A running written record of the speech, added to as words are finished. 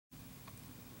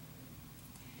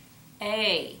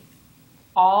A.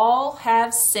 All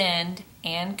have sinned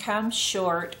and come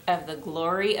short of the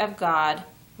glory of God.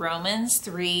 Romans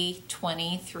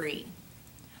 3:23.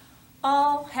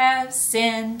 All have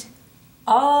sinned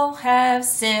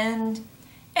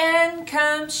and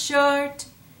come short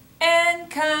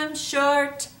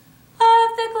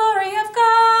of the glory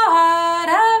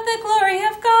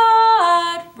of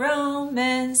God,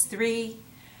 Romans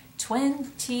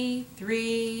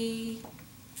 3:23.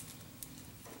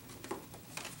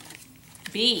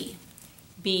 B.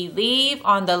 Believe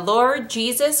on the Lord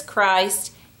Jesus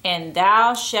Christ, and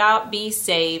thou shalt be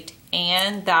saved,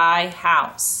 and thy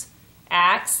house.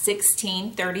 Acts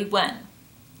 16:31.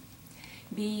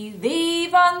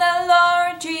 Believe on the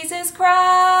Lord Jesus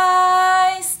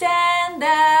Christ, and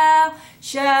thou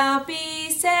shalt be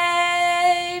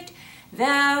saved.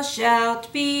 Thou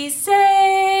shalt be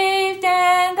saved,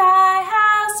 and thy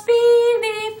house.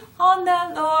 Believe on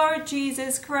the Lord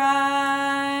Jesus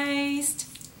Christ.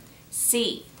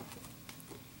 C.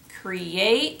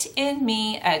 Create in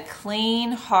me a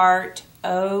clean heart,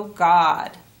 O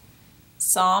God.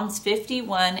 Psalms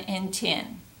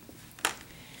 51:10.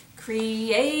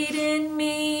 Create in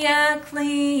me a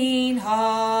clean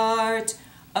heart,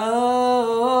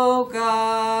 O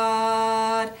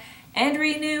God, and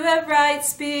renew a right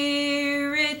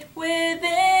spirit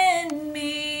within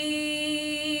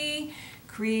me.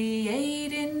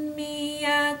 Create in me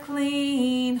a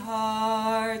clean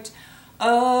heart,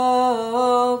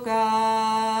 O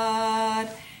God,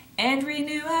 and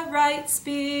renew a right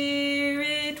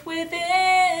spirit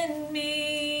within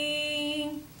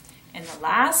me. And the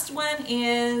last one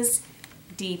is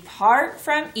depart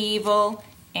from evil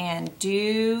and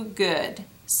do good.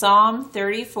 Psalm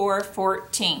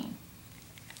 34:14.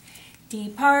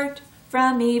 Depart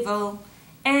from evil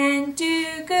and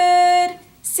do good.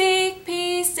 Seek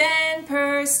peace and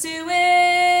pursue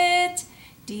it.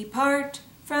 Depart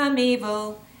from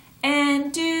evil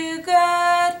and do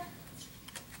good.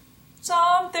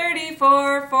 Psalm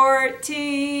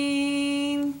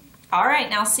 34:14. All right,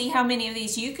 now see how many of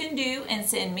these you can do and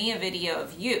send me a video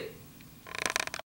of you.